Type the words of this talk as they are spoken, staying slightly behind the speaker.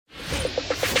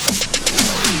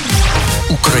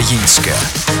Українське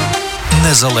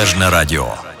незалежне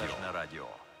радіо.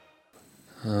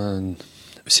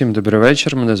 Всім добрий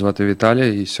вечір, мене звати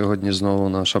Віталій, і сьогодні знову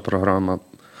наша програма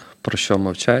 «Про що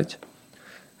мовчать».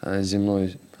 Зі мною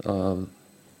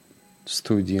в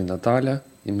студії Наталя,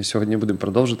 і ми сьогодні будемо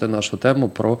продовжити нашу тему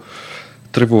про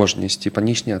тривожність і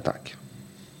панічні атаки.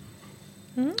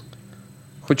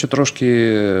 Хочу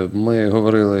трошки, ми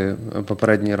говорили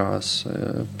попередній раз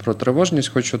про тривожність,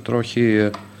 хочу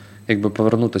трохи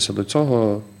повернутися до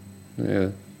цього,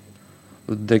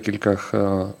 в декількох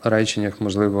реченнях,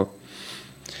 можливо,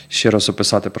 ще раз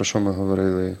описати, про що ми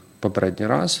говорили попередній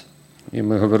раз. І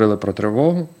ми говорили про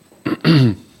тривогу.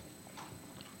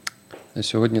 А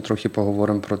сьогодні трохи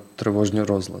поговоримо про тривожні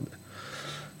розлади.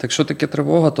 Так що таке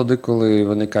тривога? Тоді, коли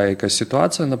виникає якась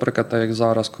ситуація, наприклад, так як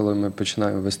зараз, коли ми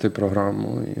починаємо вести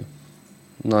програму, і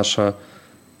наша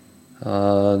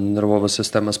нервова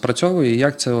система спрацьовує. І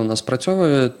як це у нас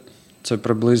спрацьовує? Це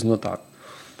приблизно так.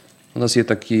 У нас є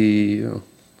така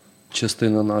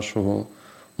частина нашого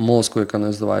мозку, яка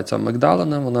називається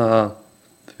амігдалина. Вона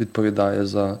відповідає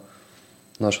за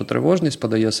нашу тривожність,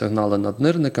 подає сигнали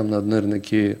наднирникам.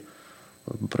 Наднирники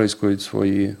вприскують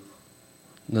свої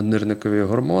наднирникові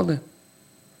гормони,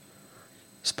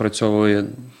 спрацьовує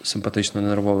симпатична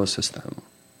нервова система.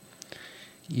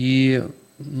 І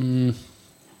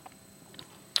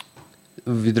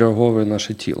відреаговує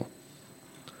наше тіло.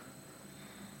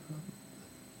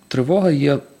 Тривога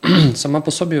є, сама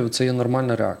по собі, це є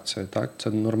нормальна реакція, так? Це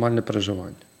нормальне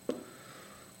переживання.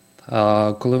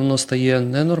 А коли воно стає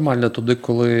ненормальне, тоді,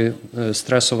 коли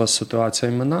стресова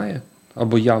ситуація минає,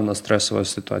 або явна стресова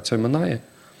ситуація минає,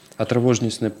 а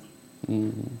тривожність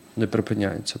не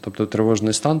припиняється. Тобто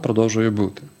тривожний стан продовжує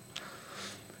бути.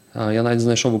 Я навіть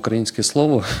знайшов українське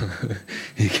слово,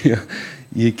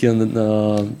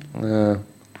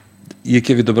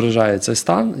 яке відображає цей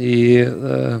стан, і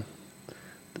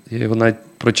я його навіть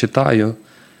прочитаю.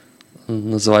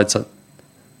 Називається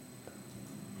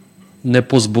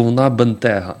 «непозбувна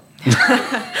бентега».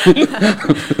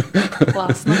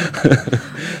 Класно.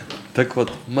 Так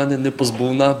от, в мене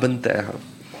непозбувна бентега.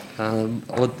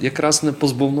 От якраз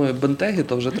непозбувної бентеги,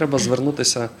 то вже треба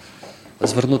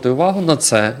звернути увагу на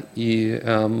це і,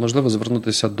 можливо,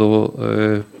 звернутися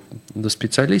до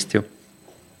спеціалістів.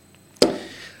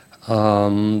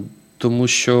 Тому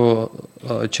що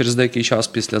через деякий час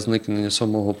після зникнення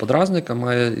самого подразника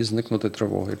має і зникнути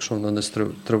тривога. Якщо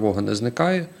тривога не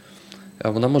зникає,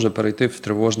 вона може перейти в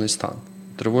тривожний стан.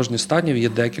 Тривожних станів є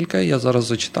декілька, я зараз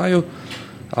зачитаю.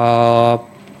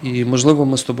 І, можливо,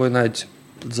 ми з тобою навіть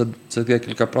за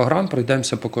декілька програм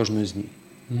пройдемося по кожній з них.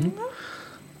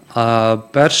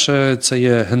 Перше, це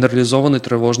є генералізований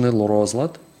тривожний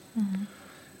розлад.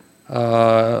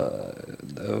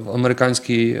 В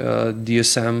американській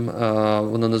DSM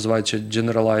воно називається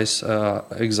Generalized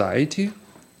Anxiety.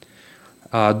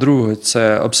 Друге,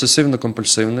 це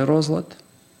обсесивно-компульсивний розлад.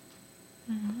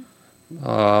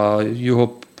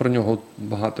 Про нього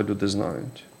багато людей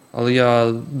знають. Але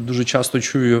я дуже часто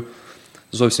чую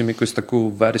зовсім якусь таку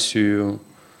версію,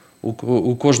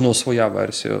 у кожного своя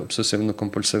версія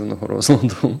обсесивно-компульсивного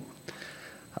розладу.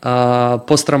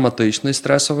 Посттравматичний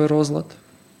стресовий розлад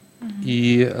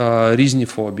і різні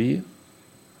фобії,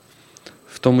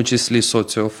 в тому числі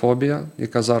соціофобія,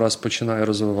 яка зараз починає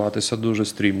розвиватися дуже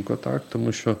стрімко, так?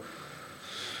 Тому що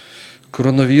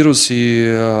коронавірус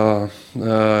і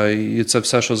це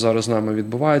все, що зараз з нами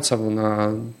відбувається,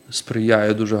 вона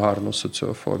сприяє дуже гарно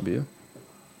соціофобії.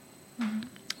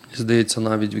 Здається,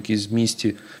 навіть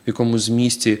в якомусь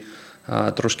місті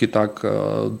трошки так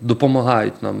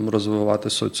допомагають нам розвивати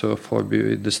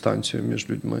соціофобію і дистанцію між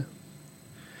людьми.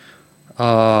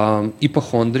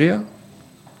 Іпохондрія.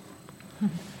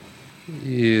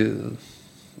 І,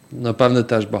 напевне,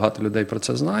 теж багато людей про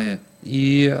це знає.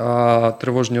 І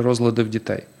тривожні розлади в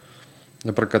дітей.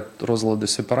 Наприклад, розлади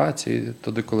сепарації,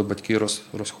 тоді, коли батьки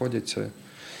розходяться,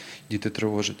 діти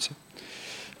тривожаться.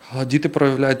 Діти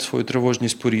проявляють свою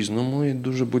тривожність по-різному, і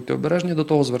дуже будьте обережні до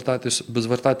того,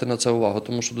 звертайте на це увагу,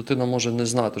 тому що дитина може не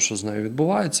знати, що з нею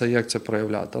відбувається, і як це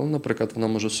проявляти. Але, наприклад, вона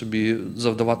може собі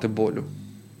завдавати болю.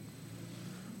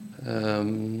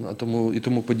 І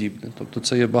тому подібне. Тобто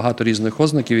це є багато різних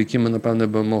ознаків, які ми, напевне,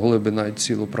 могли б навіть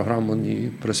цілу програму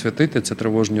присвятити. Це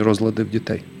тривожні розлади в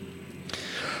дітей.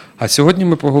 А сьогодні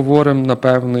ми поговоримо,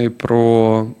 напевне,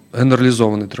 про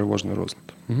генералізований тривожний розлад.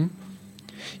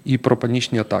 І про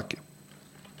панічні атаки.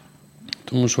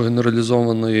 Тому що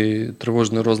генералізований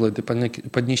тривожний розлад і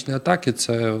панічні атаки –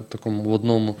 це в такому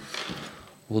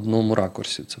в одному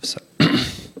ракурсі це все.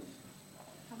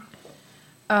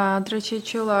 До речі,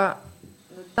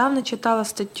 недавно читала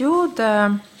статтю,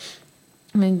 де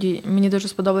Мені дуже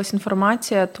сподобалась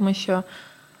інформація, тому що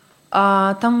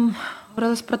там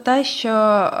говорилось про те, що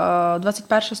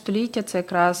 21 століття – це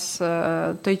якраз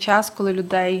той час, коли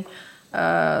людей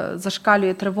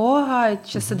зашкалює тривога,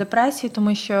 часи депресії,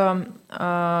 тому що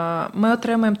ми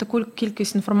отримуємо таку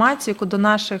кількість інформації, яку до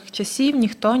наших часів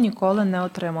ніхто ніколи не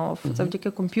отримував. Завдяки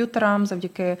комп'ютерам,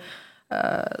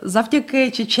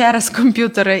 завдяки чи через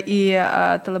комп'ютери і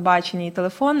телебачення, і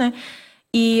телефони.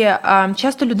 І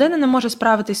часто людина не може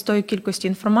справитись з тою кількістю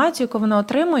інформації, яку вона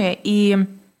отримує, і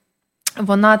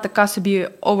вона така собі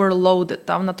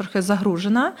overloaded, вона трохи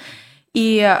загружена.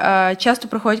 І часто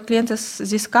приходять клієнти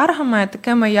зі скаргами,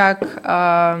 такими як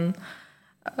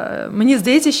мені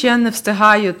здається, що я не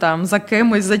встигаю там за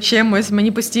кимось, за чимось,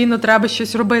 мені постійно треба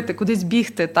щось робити, кудись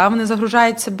бігти. Вони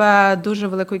загружають себе дуже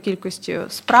великою кількістю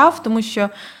справ, тому що,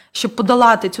 щоб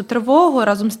подолати цю тривогу,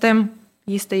 разом з тим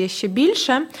їй стає ще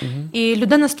більше, і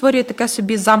людина створює таке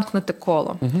собі замкнуте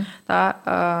коло.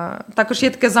 Також є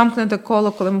таке замкнуте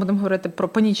коло, коли ми будемо говорити про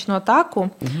панічну атаку.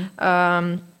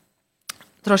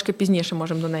 Трошки пізніше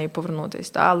можемо до неї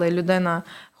повернутися. Але людина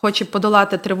хоче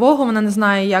подолати тривогу, вона не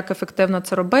знає, як ефективно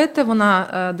це робити,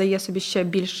 вона дає собі ще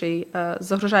більший,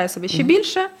 загружає себе ще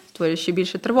більше, створює ще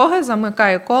більше тривоги,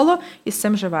 замикає коло і з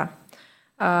цим живе.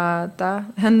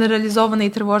 Генералізований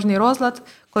тривожний розлад.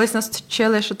 Колись нас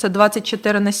вчили, що це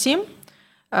 24/7.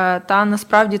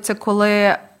 Насправді це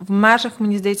коли в межах,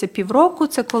 мені здається, півроку,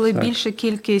 це коли більша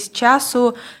кількість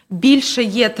часу, більше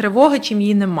є тривоги, чим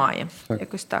її немає.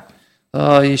 Якось так.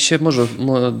 І ще можу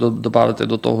додати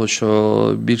до того,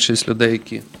 що більшість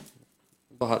людей,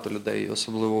 багато людей,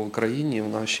 особливо в Україні, в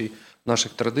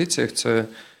наших традиціях, це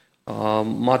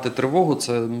мати тривогу,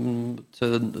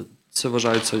 це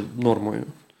вважається нормою.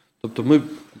 Тобто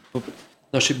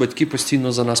наші батьки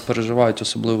постійно за нас переживають,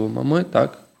 особливо мами,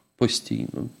 так?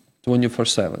 Постійно,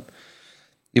 24/7.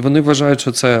 І вони вважають,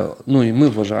 що це, і ми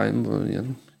вважаємо,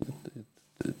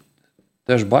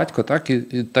 теж батько, так? І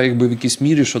якби в якійсь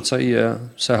мірі, що це є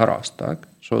все гаразд, так?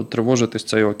 Що тривожитись –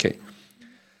 це окей.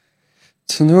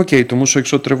 Це не окей, тому що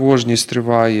якщо тривожність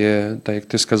триває, так як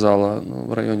ти сказала,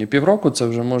 в районі півроку, це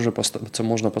вже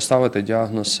можна поставити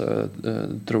діагноз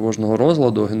тривожного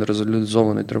розладу,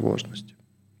 генералізованої тривожності.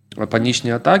 А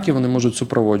панічні атаки, вони можуть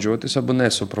супроводжуватися або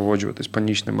не супроводжуватись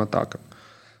панічним атакам.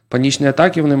 Панічні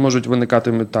атаки, вони можуть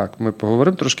виникати, ми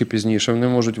поговоримо трошки пізніше, вони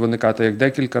можуть виникати як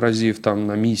декілька разів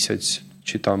на місяць,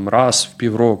 чи раз в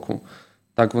півроку.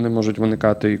 Так вони можуть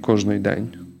виникати і кожен день.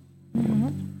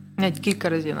 Навіть кілька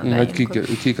разів на день. Навіть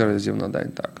кілька разів на день,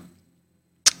 так.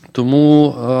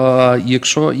 Тому,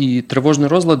 якщо і тривожні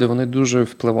розлади, вони дуже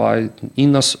впливають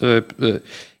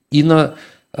і на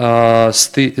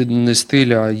не стиль,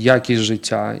 а якість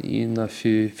життя, і на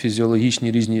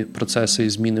фізіологічні різні процеси і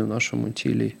зміни в нашому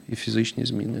тілі, і фізичні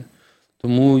зміни.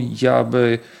 Тому я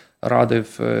би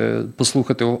радив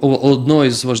послухати одну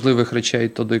із важливих речей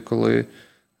тоді, коли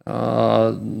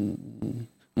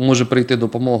може прийти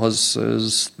допомога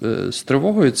з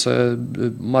тривогою, це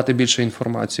мати більше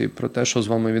інформації про те, що з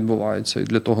вами відбувається. І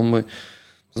для того ми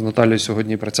з Наталією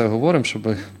сьогодні про це говоримо, щоб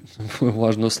ви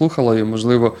уважно слухали. І,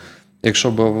 можливо,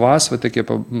 якщо б ви таке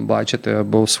побачите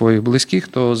або своїх близьких,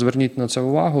 то зверніть на це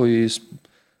увагу і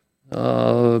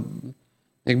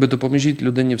допоможіть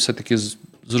людині все-таки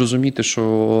зрозуміти,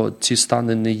 що ці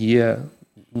стани не є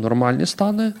нормальні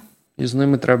стани, і з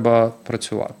ними треба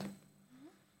працювати.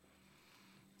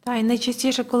 І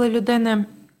найчастіше, коли людини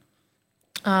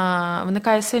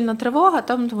виникає сильна тривога,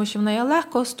 тому що вона є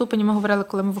легкого ступеня, ми говорили,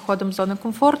 коли ми виходимо з зони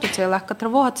комфорту, це є легка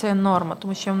тривога, це є норма,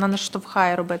 тому що вона не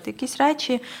штовхає робити якісь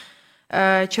речі,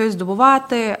 щось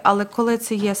здобувати, але коли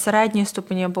це є середньої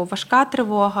ступені або важка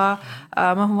тривога,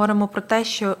 ми говоримо про те,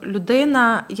 що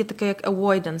людина є таке як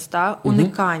avoidance,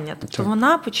 уникання. Тобто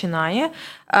вона починає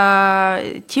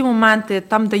ті моменти,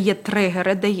 там, де є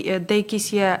тригери, де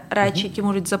якісь є речі, які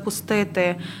можуть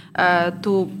запустити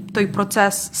той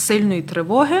процес сильної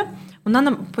тривоги,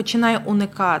 вона починає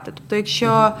уникати. Тобто,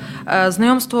 якщо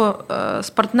знайомство з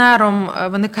партнером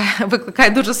викликає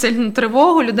дуже сильну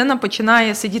тривогу, людина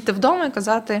починає сидіти вдома і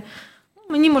казати,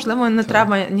 мені, можливо, не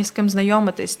треба ні з ким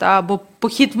знайомитись. Або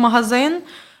похід в магазин,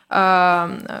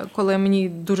 коли мені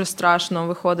дуже страшно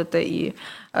виходити і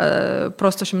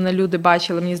просто, щоб мене люди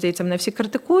бачили, мені здається, мене всі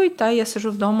критикують, я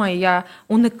сиджу вдома і я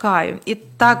уникаю. І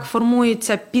так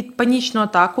формується під панічну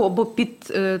атаку або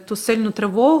під ту сильну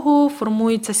тривогу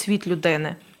формується світ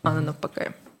людини, а не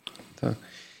навпаки. Так.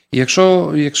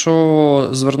 Якщо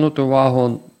звернути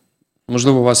увагу,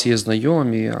 можливо, у вас є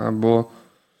знайомі,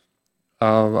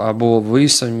 або ви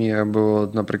самі, або,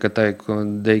 наприклад, як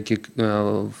деякі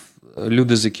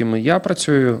люди, з якими я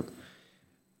працюю,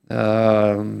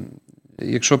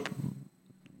 якщо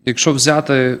якщо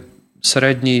взяти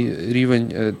середній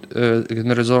рівень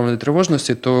генералізованої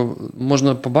тривожності, то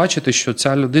можна побачити, що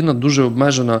ця людина дуже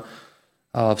обмежена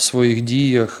в своїх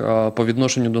діях по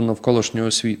відношенню до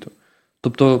навколишнього світу.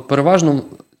 Тобто, переважно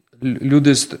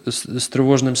люди з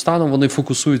тривожним станом, вони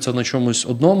фокусуються на чомусь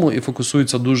одному і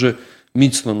фокусуються дуже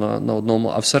міцно на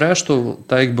одному, а все решту,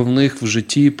 так якби в них в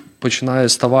житті починає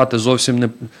ставати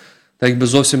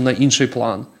зовсім на інший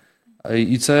план.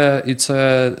 І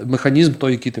це механізм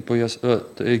той, який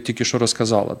ти тільки що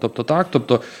розказала.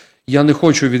 Тобто я не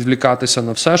хочу відвлікатися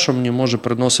на все, що мені може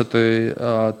приносити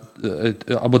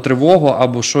або тривогу,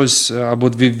 або щось, або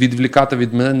відвлікати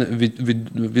від мене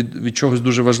від чогось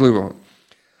дуже важливого.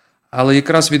 Але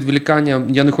якраз відвлікання,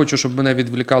 я не хочу, щоб мене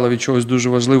відвлікало від чогось дуже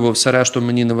важливого, все решту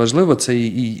мені не важливо, це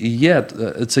і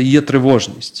є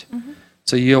тривожність.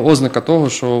 Це є ознака того,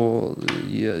 що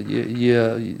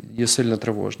є сильна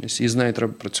тривожність, і з нею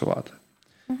треба працювати.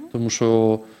 Тому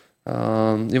що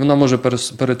і вона може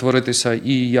перетворитися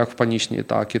і як в панічні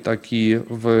атаки, так і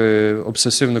в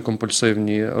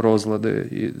обсесивно-компульсивні розлади,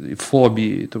 і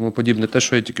фобії, і тому подібне, те,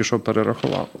 що я тільки що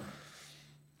перерахував.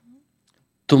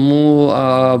 Тому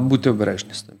будьте обережні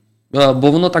з тим.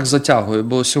 Бо воно так затягує.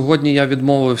 Бо сьогодні я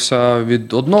відмовився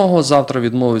від одного, завтра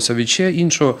відмовився від ще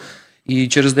іншого. І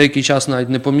через деякий час навіть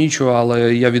не помічу,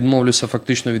 але я відмовлюся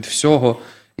фактично від всього.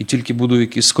 І тільки буду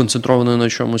якийсь сконцентрований на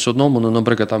чомусь одному,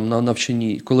 наприклад, там, на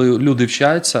навчанні. Коли люди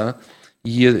вчаться,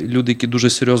 є люди, які дуже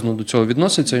серйозно до цього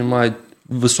відносяться і мають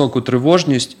високу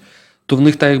тривожність, то в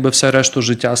них так якби все решту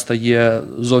життя стає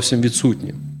зовсім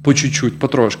відсутнім. По чуть-чуть,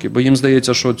 потрошки. Бо їм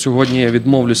здається, що сьогодні я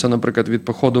відмовлюся, наприклад, від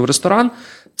походу в ресторан,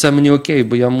 це мені окей,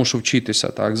 бо я мушу вчитися.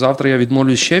 Так? Завтра я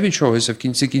відмовлюсь ще від чогось, а в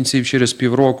кінці кінців через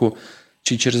півроку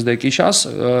чи через деякий час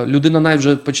людина навіть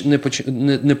вже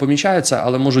не помічається,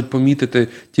 але можуть помітити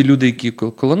ті люди, які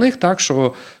коло них, так,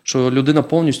 що людина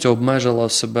повністю обмежила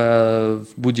себе в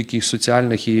будь-яких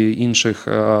соціальних і інших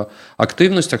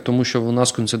активностях, тому що вона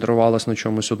сконцентрувалась на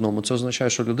чомусь одному. Це означає,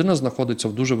 що людина знаходиться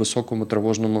в дуже високому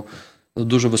тривожному,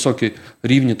 дуже високій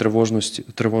рівні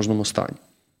тривожному стані.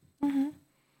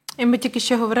 І ми тільки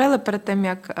що говорили перед тим,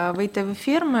 як вийти в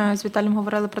ефір, ми з Віталієм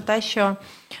говорили про те, що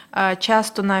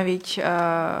часто навіть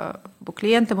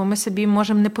клієнтами ми собі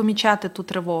можемо не помічати ту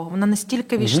тривогу. Вона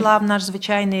настільки війшла в наш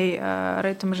звичайний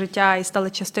ритм життя і стала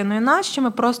частиною нас, що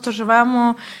ми просто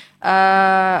живемо,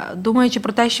 думаючи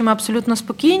про те, що ми абсолютно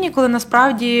спокійні, коли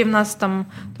насправді в нас там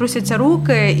трусяться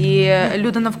руки, і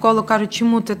люди навколо кажуть,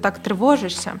 чому ти так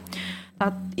тривожишся.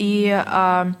 І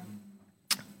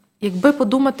якби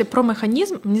подумати про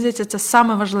механізм, мені здається, це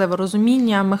саме важливе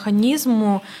розуміння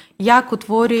механізму, як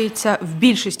утворюється в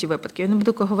більшості випадків. Я не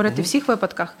буду говорити в всіх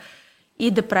випадках.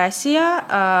 І депресія,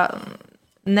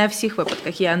 не в всіх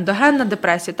випадках, є ендогенна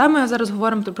депресія. Там ми зараз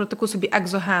говоримо про таку собі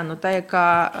екзогенну, та,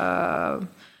 яка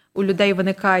у людей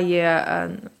виникає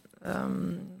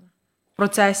в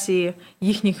процесі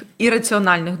їхніх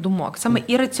ірраціональних думок. Саме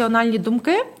ірраціональні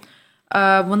думки,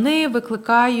 вони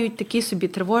викликають такі собі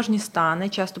тривожні стани,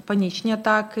 часто панічні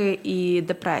атаки і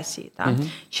депресії. Так?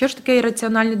 Що ж таке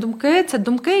ірраціональні думки? Це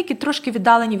думки, які трошки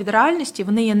віддалені від реальності,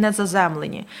 вони є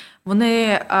незаземлені.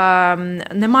 Вони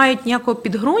не мають ніякого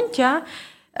підґрунтя,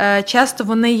 часто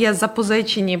вони є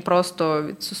запозичені просто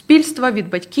від суспільства, від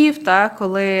батьків, так?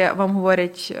 Коли вам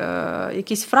говорять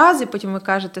якісь фрази, потім ви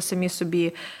кажете самі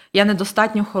собі, я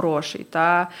недостатньо хороший,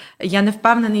 та? Я не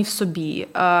впевнений в собі.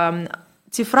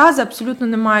 Ці фрази абсолютно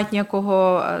не мають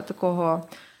ніякого такого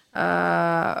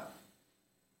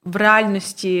в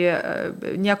реальності,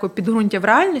 ніякого підґрунтя в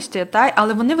реальності,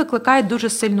 але вони викликають дуже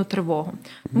сильну тривогу.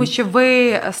 Тому що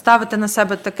ви ставите на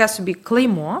себе таке собі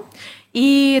клеймо,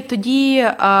 і тоді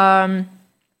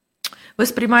ви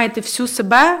сприймаєте всю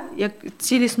себе як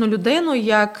цілісну людину,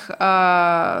 як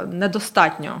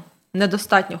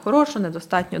недостатньо хорошу,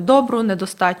 недостатньо добру,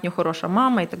 недостатньо хороша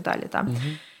мама і так далі. Так?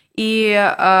 І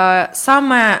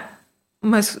саме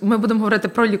ми будемо говорити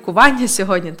про лікування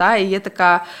сьогодні, та, і є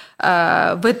така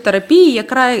вид терапії,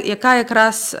 яка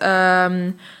якраз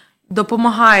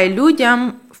допомагає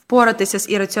людям впоратися з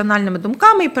ірраціональними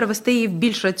думками і перевести її в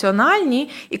більш раціональні.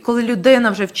 І коли людина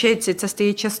вже вчиться, це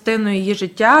стає частиною її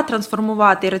життя,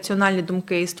 трансформувати ірраціональні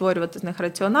думки і створювати з них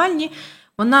раціональні,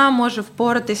 вона може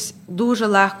впоратись дуже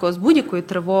легко з будь-якою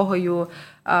тривогою,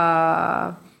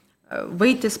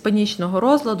 вийти з панічного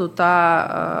розладу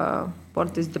та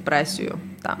впоратись з депресією.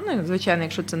 Ну, звичайно,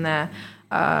 якщо це не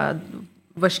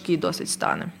важкі досить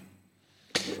стани.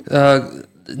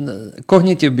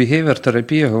 Cognitive behavior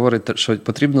терапія говорить, що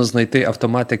потрібно знайти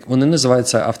вони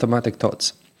називаються automatic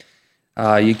thoughts,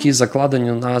 які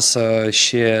закладені у нас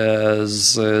ще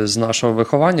з нашого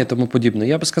виховання і тому подібне.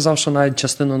 Я би сказав, що навіть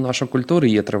частиною нашої культури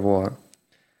є тривога.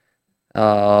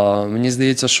 Мені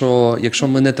здається, що якщо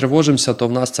ми не тривожимося, то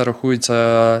в нас це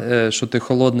рахується, що ти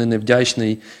холодний,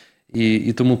 невдячний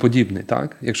і тому подібне.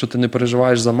 Так? Якщо ти не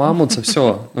переживаєш за маму, це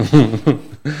все.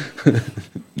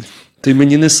 Ти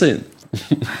мені не син.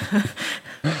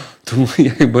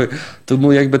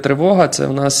 Тому тривога це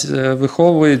в нас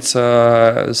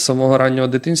виховується з самого раннього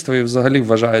дитинства і взагалі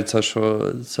вважається,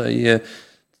 що це є,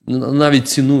 навіть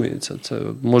цінується. Це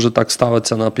може так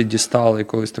ставитися на підістал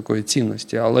якоїсь такої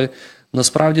цінності, але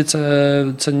насправді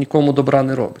це нікому добра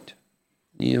не робить.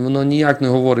 І воно ніяк не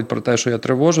говорить про те, що я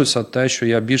тривожуся, те, що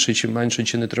я більше чи менше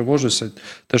чи не тривожуся,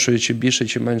 те, що я чи більше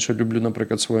чи менше люблю,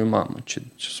 наприклад, свою маму чи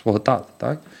свого тата,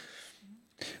 так?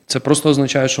 Це просто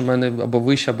означає, що в мене або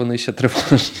вища, або нижча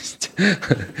тривожність.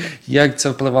 Як це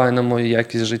впливає на мою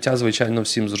якість життя, звичайно,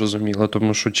 всім зрозуміло,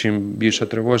 тому що чим більше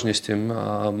тривожність, тим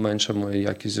менша моя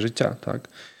якість життя. Так?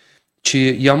 Чи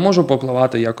я можу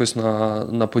попливати якось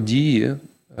на події,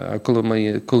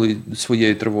 коли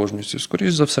своєю тривожністю?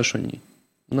 Скоріше за все, що ні.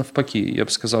 Навпаки, я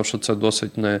б сказав, що це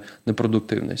досить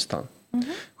непродуктивний стан. Угу.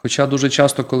 Хоча дуже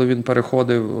часто, коли він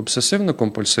переходить в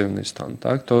обсесивно-компульсивний стан,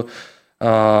 так, то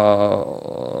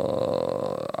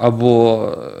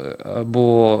або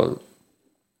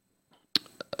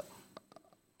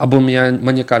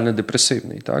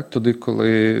маніакально-депресивний, так? Тоді,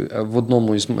 коли в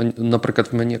одному наприклад,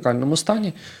 в маніакальному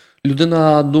стані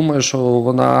людина думає, що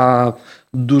вона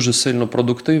дуже сильно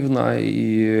продуктивна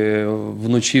і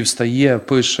вночі встає,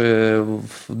 пише,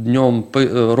 днем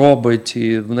робить,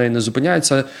 і в неї не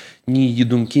зупиняється ні її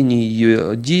думки, ні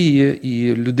її дії,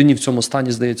 і людині в цьому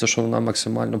стані здається, що вона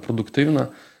максимально продуктивна,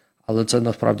 але це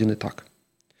насправді не так.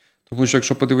 Тому що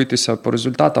якщо подивитися по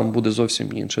результатам, буде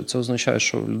зовсім інше. Це означає,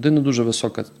 що в людини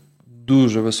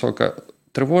дуже висока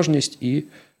тривожність, і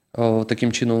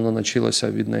таким чином вона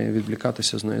навчилася від неї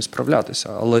відвлікатися, з нею справлятися.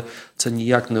 Але це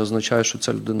ніяк не означає, що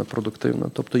ця людина продуктивна.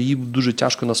 Тобто їй дуже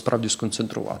тяжко насправді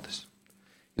сконцентруватися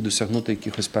і досягнути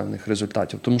якихось певних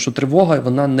результатів. Тому що тривога,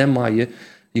 вона не має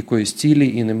якоїсь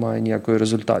цілі і не має ніякої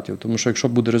результатів. Тому що якщо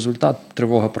буде результат,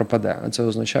 тривога пропаде. А це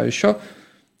означає, що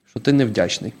ти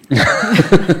невдячний.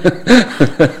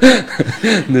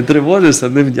 Не тривожишся,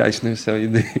 невдячний. Все,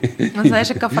 йди. Ну, знаєш,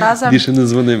 яка фраза? Більше не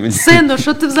дзвони мені. Сину,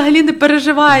 що ти взагалі не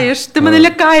переживаєш? Ти мене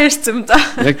лякаєш цим.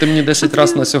 Як ти мені 10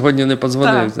 разів на сьогодні не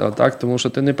подзвонив? Так, тому що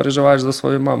ти не переживаєш за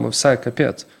свою маму. Все,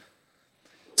 капець.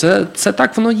 Це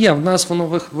так воно є, в нас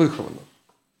воно виховано.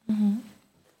 Угу.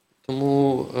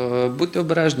 Тому будьте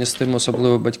обережні з тим,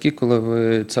 особливо батьки, коли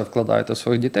ви це вкладаєте в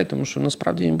своїх дітей, тому що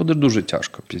насправді їм буде дуже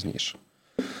тяжко пізніше.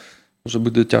 Вже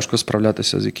буде тяжко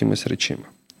справлятися з якимись речами.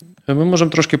 Ми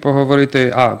можемо трошки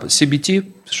поговорити, CBT,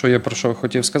 про що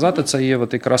хотів сказати, це є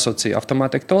якраз оці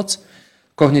Automatic Thoughts,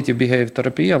 Cognitive Behavior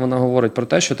Therapy, вона говорить про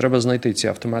те, що треба знайти ці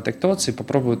Automatic Thoughts і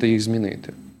попробувати їх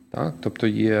змінити. Так? Тобто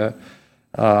є,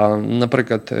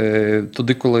 наприклад,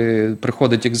 туди, коли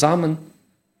приходить екзамен,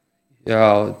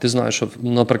 ти знаєш, що,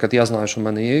 наприклад, я знаю, що в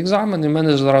мене є екзамен, і в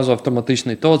мене зразу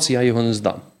автоматичний thoughts, я його не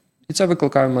здам. І це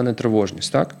викликає в мене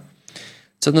тривожність, так?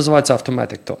 Це називається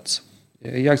Automatic Thoughts.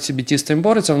 Як CBT з цим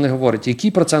бореться, вони говорять,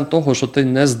 який процент того, що ти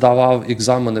не здавав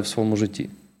екзамени в своєму житті?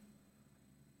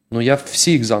 Ну, я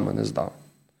всі екзамени здав.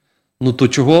 Ну, то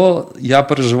чого я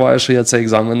переживаю, що я цей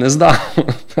екзамен не здав?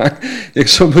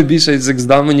 Якщо б більше з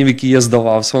екзаменів, які я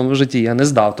здавав в своєму житті, я не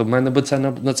здав, то в мене б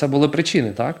на це були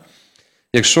причини, так?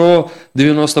 Якщо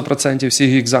 90%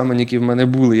 всіх екзаменів, які в мене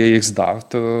були, я їх здав,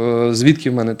 то звідки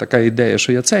в мене така ідея,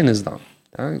 що я цей не здав?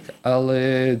 Так?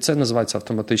 Але це називається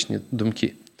автоматичні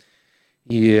думки.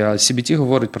 І CBT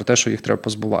говорить про те, що їх треба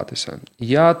позбуватися.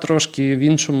 Я трошки в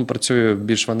іншому працюю,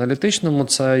 більш в аналітичному.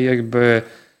 Це якби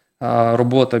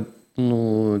робота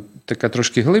така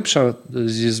трошки глибша,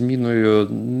 зі зміною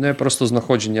не просто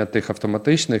знаходження тих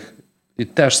автоматичних, і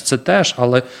теж,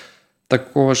 але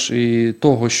також і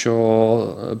того,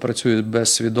 що працює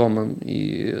безсвідомим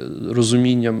і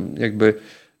розумінням якби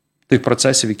тих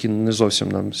процесів, які не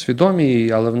зовсім нам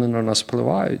свідомі, але вони на нас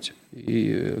впливають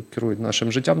і керують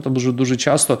нашим життям. Тому що дуже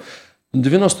часто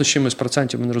 90 чимось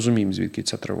процентів ми не розуміємо, звідки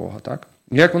ця тривога. Так?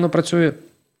 Як воно працює?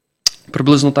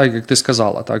 Приблизно так, як ти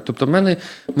сказала. Так? Тобто в мене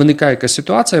виникає якась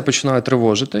ситуація, я починаю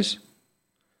тривожитись.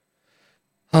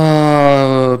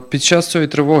 Під час цієї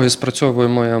тривоги спрацьовує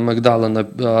моя амігдала,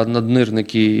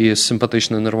 наднирники і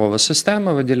симпатична нервова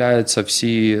система, виділяються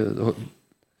всі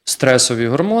стресові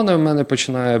гормони, в мене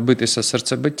починає битися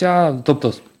серцебиття,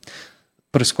 тобто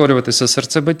прискорюватися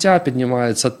серцебиття,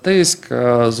 піднімається тиск,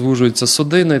 звужуються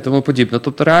судини і тому подібне.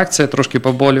 Тобто реакція, трошки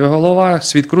поболює голова,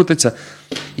 світ крутиться.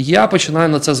 Я починаю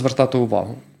на це звертати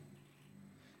увагу.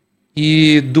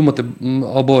 І думати,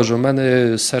 о Боже, у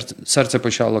мене серце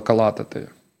почало калатати.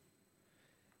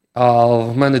 а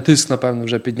в мене тиск, напевно,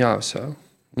 вже піднявся.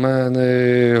 В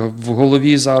мене в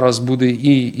голові зараз буде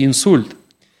і інсульт.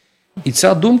 І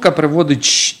ця думка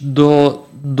приводить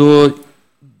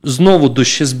знову до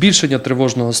ще збільшення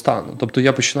тривожного стану. Тобто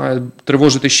я починаю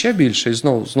тривожити ще більше, і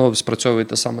знову спрацьовує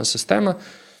та сама система,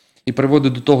 і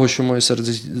приводить до того, що моє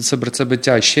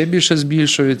серцебиття ще більше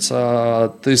збільшується,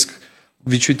 тиск,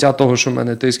 відчуття того, що в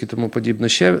мене тиск і тому подібне,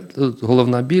 ще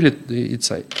головна біль і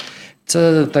цей.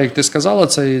 Це, так як ти сказала,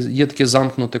 це є таке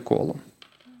замкнуте коло.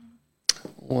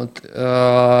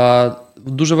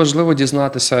 Дуже важливо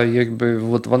дізнатися,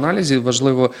 в аналізі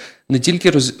важливо не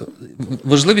тільки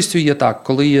важливістю є так,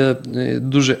 коли є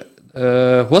дуже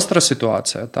гостра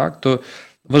ситуація, так, то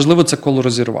важливо це коло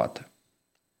розірвати.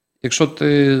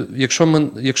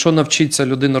 Якщо навчиться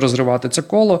людина розривати це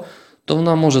коло, то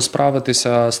вона може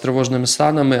справитися з тривожними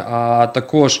станами, а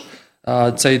також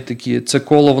це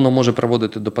коло воно може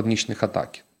приводити до панічних атак.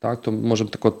 Так? То можемо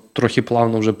трохи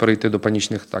плавно вже перейти до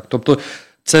панічних атак. Тобто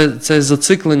це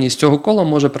зацикленість цього кола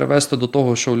може привести до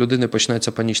того, що у людини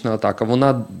почнеться панічна атака.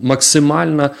 Вона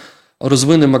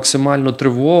розвине максимальну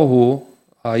тривогу,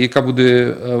 яка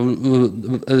буде,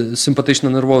 симпатична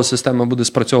нервова система буде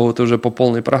спрацьовувати вже по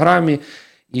повній програмі,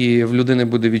 і в людини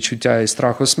буде відчуття і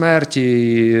страху смерті,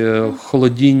 і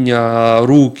холодіння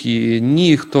рук і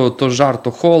ніг, то жар,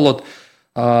 то холод,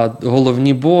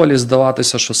 головні болі,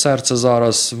 здаватися, що серце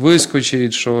зараз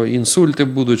вискочить, що інсульти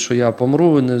будуть, що я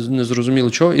помру, не зрозуміло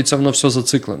чого, і це воно все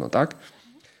зациклено, так?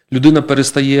 Людина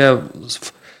перестає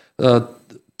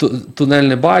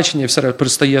тунельне бачення,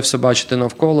 перестає все бачити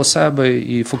навколо себе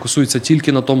і фокусується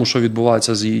тільки на тому, що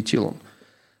відбувається з її тілом.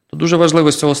 То дуже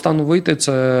важливо з цього стану вийти,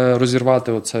 це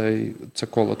розірвати це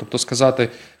коло. Тобто сказати,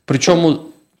 причому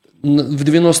в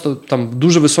 90, в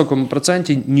дуже високому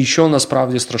проценті нічого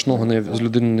насправді страшного з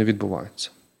людиною не відбувається.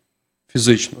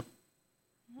 Фізично.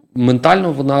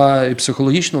 Ментально вона і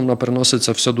психологічно вона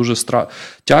переноситься все дуже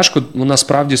тяжко, вона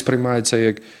справді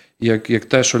сприймається як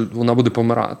те, що вона буде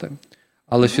помирати.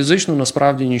 Але фізично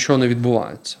насправді нічого не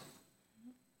відбувається.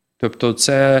 Тобто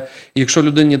якщо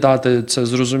людині дати це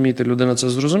зрозуміти, людина це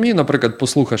зрозуміє, наприклад,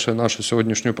 послухавши нашу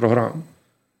сьогоднішню програму,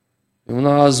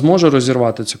 вона зможе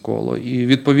розірвати це коло, і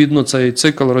відповідно цей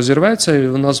цикл розірветься, і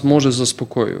вона зможе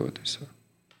заспокоюватися.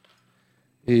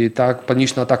 І так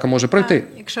панічна атака може пройти.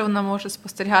 Якщо вона може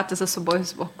спостерігати за собою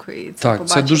збоку і це побачити.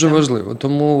 Це дуже важливо.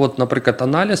 Тому, наприклад,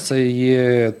 аналіз – це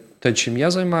є те, чим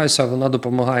я займаюся, вона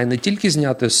допомагає не тільки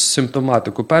зняти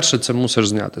симптоматику. Перше, це мусиш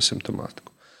зняти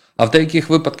симптоматику. А в деяких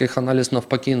випадках аналіз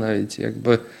навпаки навіть,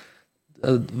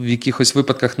 в якихось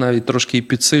випадках навіть трошки і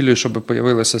підсилює, щоб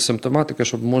появилася симптоматика,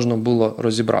 щоб можна було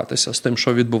розібратися з тим,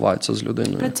 що відбувається з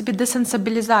людиною. В принципі,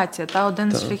 десенсибілізація,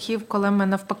 один з шляхів, коли ми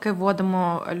навпаки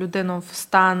вводимо людину в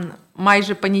стан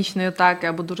майже панічної атаки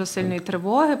або дуже сильної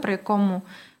тривоги, при якому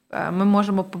ми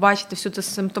можемо побачити всю цю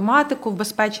симптоматику, в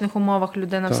безпечних умовах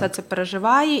людина все це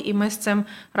переживає, і ми з цим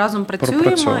разом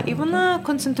працюємо, і вона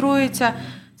концентрується.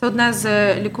 Це одна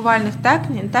з лікувальних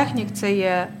технік, це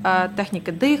є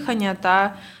техніки дихання,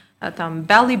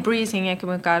 belly breathing, як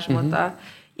ми кажемо.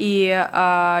 І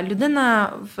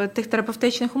людина в тих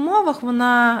терапевтичних умовах,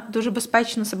 вона дуже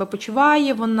безпечно себе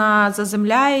почуває, вона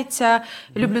заземляється.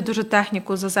 Я люблю дуже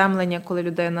техніку заземлення, коли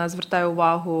людина звертає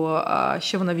увагу,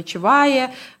 що вона відчуває.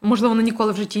 Можливо, вона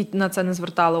ніколи в житті на це не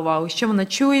звертала увагу. Що вона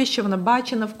чує, що вона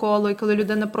бачить навколо. І коли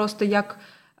людина просто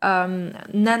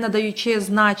не надаючи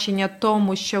значення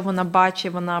тому, що вона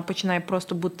бачить, вона починає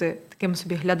просто бути таким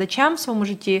собі глядачем в своєму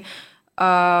житті,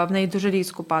 в неї дуже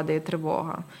різко падає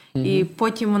тривога. І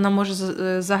потім вона може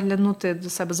заглянути до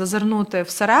себе, зазирнути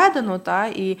всередину.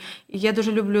 І я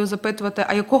дуже люблю запитувати,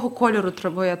 а якого кольору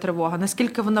твоя тривога,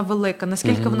 наскільки вона велика,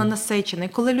 наскільки вона насичена. І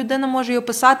коли людина може її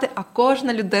описати, а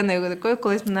кожна людина, якою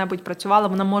колись небудь працювала,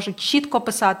 вона може чітко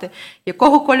описати,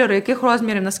 якого кольору, яких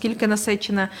розмірів, наскільки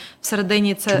насичена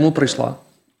всередині це. Чому прийшла?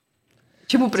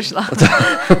 Чому прийшла?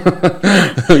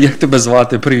 Як тебе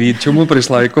звати? Привіт. Чому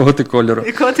прийшла? Якого ти кольору?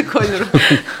 Якого ти кольору?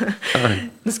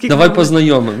 Давай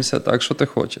познайомимося, так, що ти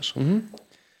хочеш.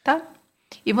 Так.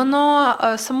 І воно,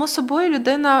 само собою,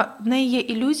 людина, в неї є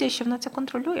ілюзія, що вона це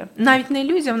контролює. Навіть не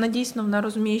ілюзія, вона дійсно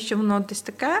розуміє, що воно десь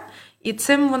таке, і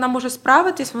цим вона може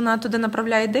справитись, вона туди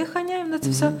направляє дихання, і вона це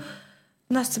все...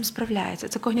 Вона з цим справляється.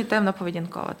 Це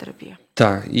когнітивно-поведінкова терапія.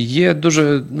 Так, і є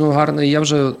дуже гарний, я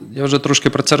вже трошки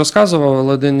про це розказував,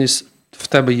 але один в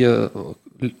тебе є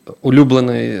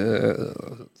улюблений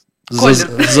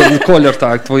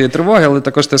колір твоєї тривоги, але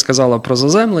також ти сказала про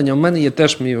заземлення. У мене є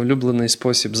теж мій улюблений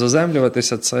спосіб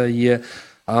заземлюватися, це є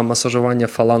масажування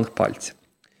фаланг пальців.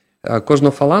 Кожну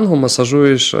фалангу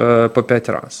масажуєш по 5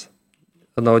 разів.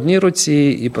 на одній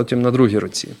руці і потім на другій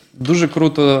руці. Дуже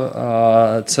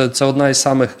круто, це одна із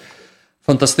самих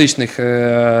фантастичних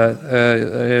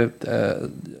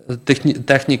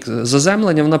технік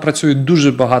заземлення. Вона працює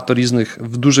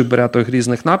в дуже багато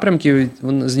різних напрямків.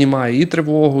 Вона знімає і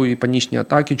тривогу, і панічні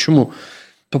атаки. Чому?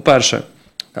 По-перше,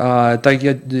 так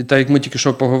як ми тільки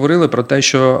що поговорили про те,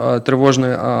 що тривожні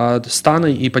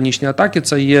стани і панічні атаки –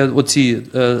 це є оці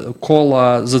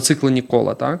кола, зациклені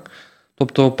кола, так?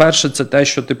 Тобто, перше, це те,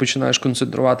 що ти починаєш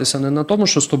концентруватися не на тому,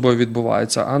 що з тобою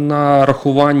відбувається, а на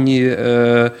рахуванні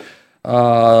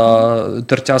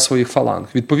тертя своїх фаланг.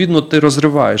 Відповідно, ти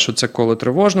розриваєш оце коло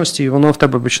тривожності, і воно в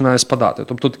тебе починає спадати.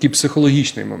 Тобто, такий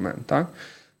психологічний момент, так?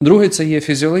 Другий – це є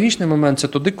фізіологічний момент, це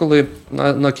тоді, коли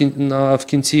в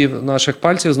кінці наших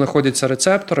пальців знаходяться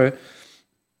рецептори,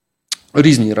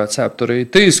 різні рецептори, і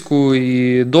тиску,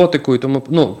 і дотику, і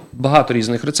тому, багато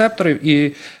різних рецепторів.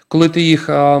 І коли ти їх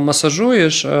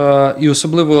масажуєш, і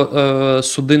особливо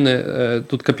судини,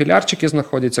 тут капілярчики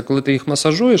знаходяться, коли ти їх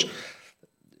масажуєш,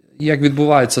 як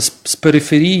відбувається, з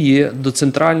периферії до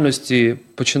центральності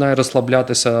починає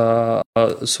розслаблятися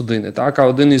судини. Так? А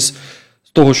один із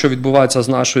того, що відбувається з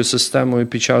нашою системою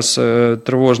під час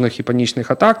тривожних і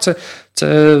панічних атак,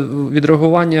 це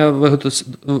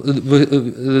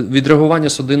відреагування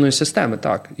судинної системи,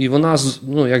 так, і вона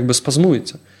якби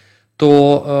спазмується.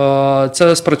 То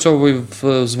це спрацьовує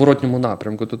в зворотньому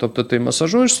напрямку. Тобто ти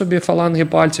масажуєш собі фаланги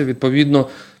пальців, відповідно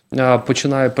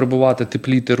починає прибувати,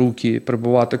 тепліти руки,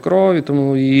 прибувати кров,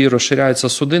 тому і розширяються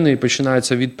судини, і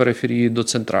починається від периферії до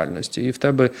центральності. І в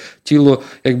тебе тіло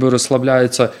якби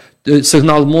розслабляється,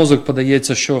 сигнал мозок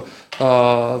подається, що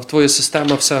в твоїй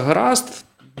системі все гаразд,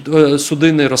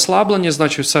 судини розслаблені,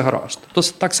 значить все гаразд. То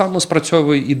так само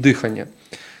спрацьовує і дихання.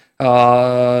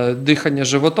 Дихання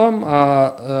животом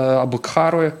або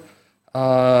кхарою.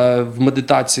 В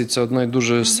медитації це одне з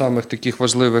дуже самих таких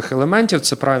важливих елементів,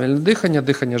 це правильне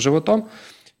дихання животом.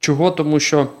 Чого? Тому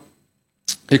що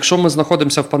якщо ми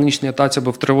знаходимося в панічній атаці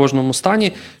або в тривожному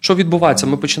стані, що відбувається?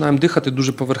 Ми починаємо дихати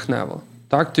дуже поверхнево.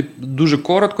 Так? Дуже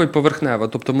коротко і поверхнево.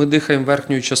 Тобто ми дихаємо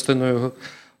верхньою частиною,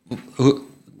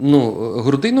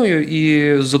 грудиною,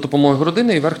 і за допомогою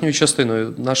грудини і верхньою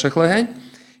частиною наших легень.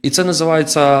 І це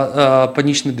називається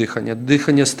панічне дихання.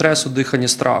 Дихання стресу, дихання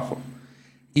страху.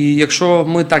 І якщо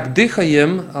ми так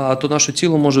дихаємо, то наше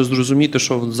тіло може зрозуміти,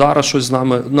 що зараз щось з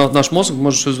нами, наш мозок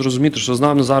може щось зрозуміти, що з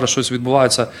нами зараз щось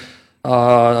відбувається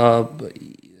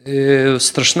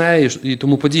страшне і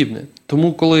тому подібне.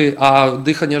 Тому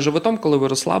дихання животом, коли ви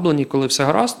розслаблені, коли все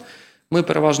гаразд, ми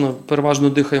переважно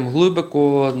дихаємо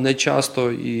глибоко, не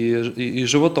часто і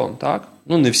животом, так?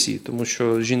 Не всі, тому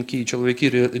що жінки і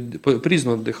чоловіки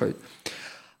по-різному дихають.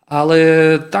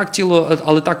 Але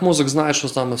так мозок знає, що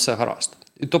з нами все гаразд.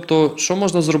 І тобто, що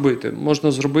можна зробити?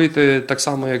 Можна зробити так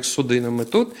само, як з судинами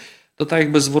тут, то так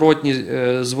якби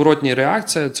зворотня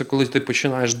реакція, це коли ти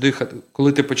починаєш дихати,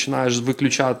 коли ти починаєш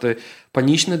виключати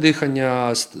панічне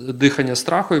дихання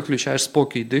страху і включаєш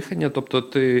спокій дихання, тобто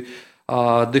ти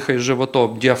дихаєш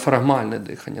животом, діафрагмальне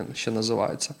дихання ще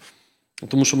називається.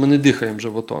 Тому що ми не дихаємо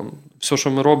животом. Все,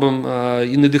 що ми робимо,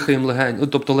 і не дихаємо легені.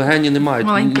 Тобто легені не мають...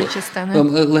 Маленькі частини.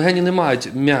 Легені не мають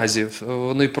м'язів.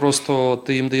 Вони просто,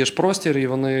 ти їм даєш простір, і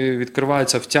вони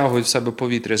відкриваються, втягують в себе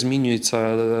повітря,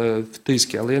 змінюються в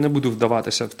тиски. Але я не буду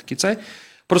вдаватися в такий цей.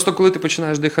 Просто коли ти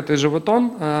починаєш дихати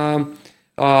животом,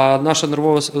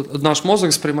 наш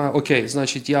мозок сприймає, окей,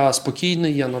 значить я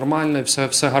спокійний, я нормальний,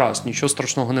 все гаразд, нічого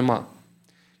страшного нема.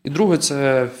 І друге,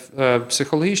 це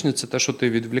психологічне, це те, що ти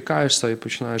відвлікаєшся і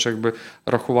починаєш якби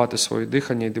рахувати своє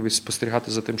дихання і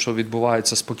спостерігати за тим, що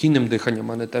відбувається спокійним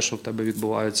диханням, а не те, що в тебе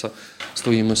відбувається з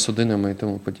твоїми судинами і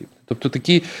тому подібне. Тобто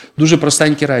такі дуже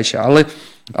простенькі речі.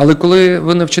 Але коли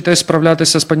ви навчитесь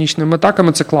справлятися з панічними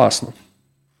атаками, це класно.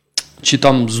 Чи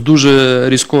там з дуже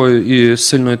різкою і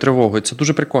сильною тривогою, це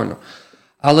дуже прикольно.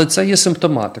 Але це є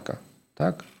симптоматика,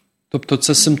 так? Тобто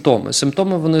це симптоми.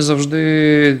 Симптоми, вони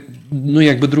завжди,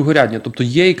 якби другорядні. Тобто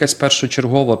є якась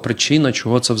першочергова причина,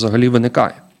 чого це взагалі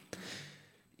виникає.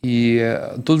 І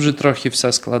тут вже трохи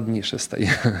все складніше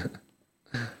стає.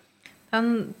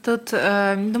 Тут,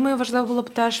 думаю, важливо було б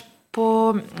теж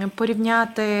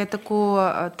порівняти таку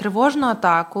тривожну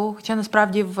атаку, хоча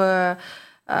насправді в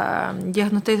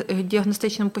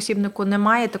діагностичному посібнику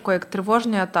немає такої, як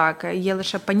тривожної атаки, є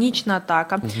лише панічна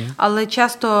атака, але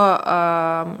часто,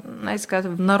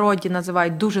 в народі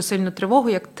називають дуже сильну тривогу,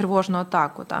 як тривожну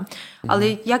атаку. Та?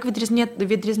 Але як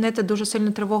відрізнити дуже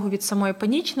сильну тривогу від самої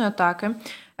панічної атаки?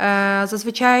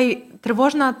 Зазвичай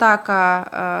Тривожна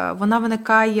атака, вона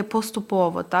виникає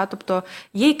поступово. Тобто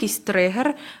є якийсь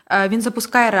тригер, він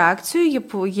запускає реакцію,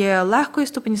 є легкої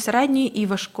ступені, середньої і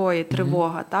важкої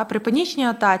тривога. При панічній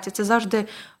атаці це завжди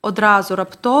одразу,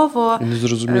 раптово,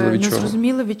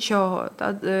 незрозуміло від чого.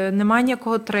 Немає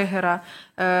ніякого тригера.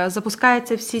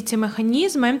 Запускаються всі ці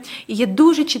механізми. І є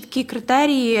дуже чіткі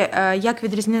критерії, як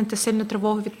відрізнити сильну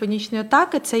тривогу від панічної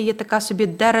атаки. Це є така собі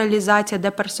дереалізація,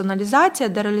 деперсоналізація.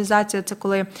 Дереалізація – це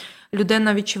коли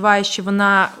людина відчуває, що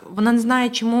вона не знає,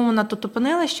 чому вона тут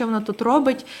опинилася, що вона тут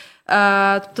робить.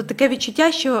 Тобто таке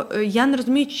відчуття, що я не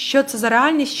розумію, що це за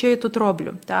реальність, що я тут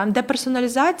роблю.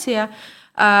 Деперсоналізація –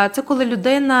 це коли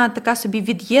людина така собі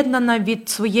від'єднана від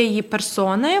своєї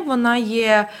персони,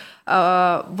 вона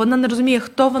не розуміє,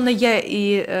 хто вона є,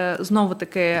 і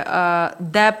знову-таки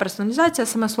деперсоналізація,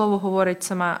 саме слово говорить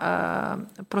саме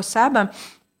про себе.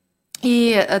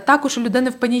 І також у людини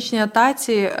в панічній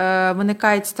атаці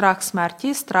виникає страх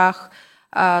смерті, страх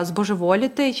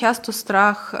збожеволіти і часто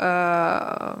страх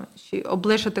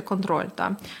облишити контроль.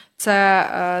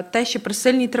 Це те, що при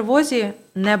сильній тривозі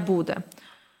не буде.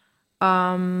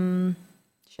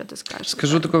 Що ти скажеш?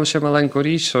 Скажу таку ще маленьку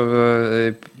річ,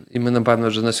 і ми, напевно,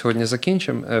 вже на сьогодні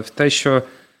закінчимо, в те, що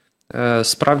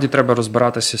справді треба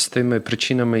розбиратися з тими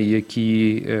причинами,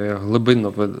 які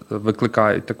глибинно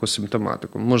викликають таку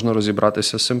симптоматику. Можна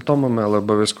розібратися з симптомами, але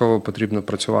обов'язково потрібно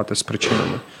працювати з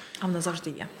причинами. А вони завжди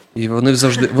є. І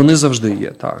вони завжди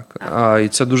є, так. І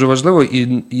це дуже важливо,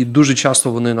 і дуже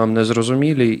часто вони нам не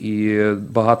зрозумілі, і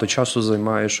багато часу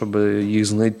займає, щоб їх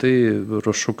знайти,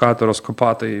 розшукати,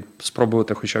 розкопати, і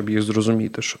спробувати хоча б їх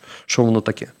зрозуміти, що воно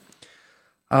таке.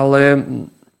 Але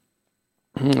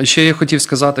ще я хотів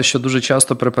сказати, що дуже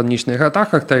часто при панічних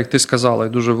атаках, так як ти сказала, і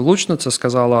дуже влучно це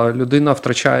сказала, людина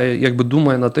втрачає, якби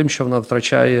думає над тим, що вона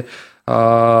втрачає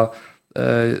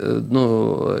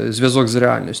зв'язок з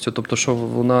реальністю, тобто, що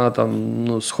вона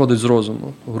там сходить з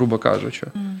розуму, грубо кажучи.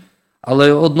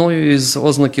 Але одною із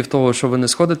ознаків того, що ви не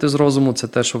сходите з розуму, це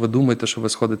те, що ви думаєте, що ви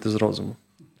сходите з розуму.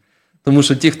 Тому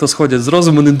що ті, хто сходять з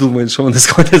розуму, не думають, що вони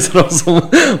сходять з розуму.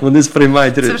 Вони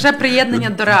сприймають... Це вже приєднання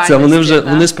до реальності.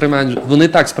 Вони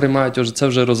так сприймають, що це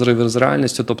вже розрив з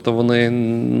реальністю, тобто вони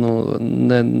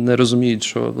не розуміють,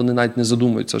 що вони навіть не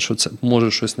задумуються, що це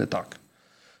може щось не так.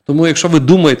 Тому якщо ви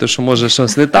думаєте, що може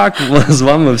щось не так, з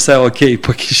вами все окей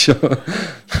поки що.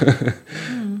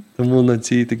 Тому на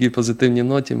цій такій позитивній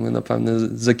ноті ми, напевне,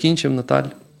 закінчимо, Наталь.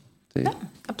 Так,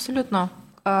 абсолютно.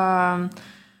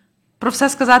 Про все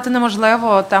сказати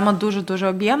неможливо, тема дуже-дуже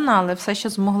об'ємна, але все, що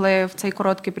змогли в цей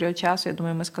короткий період часу, я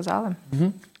думаю, ми сказали.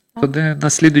 Тоді на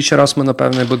слідуючий раз ми,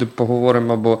 напевне,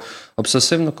 поговоримо або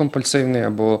обсесивно-компульсивний,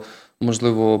 або,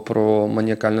 можливо, про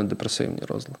маніакально-депресивний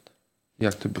розлад.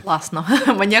 Як тобі? Класно.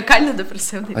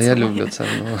 Маніакально-депресивний. А я люблю це.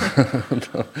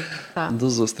 До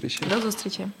зустрічі. До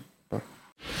зустрічі.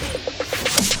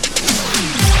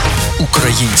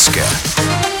 Українське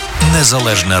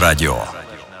незалежне радіо.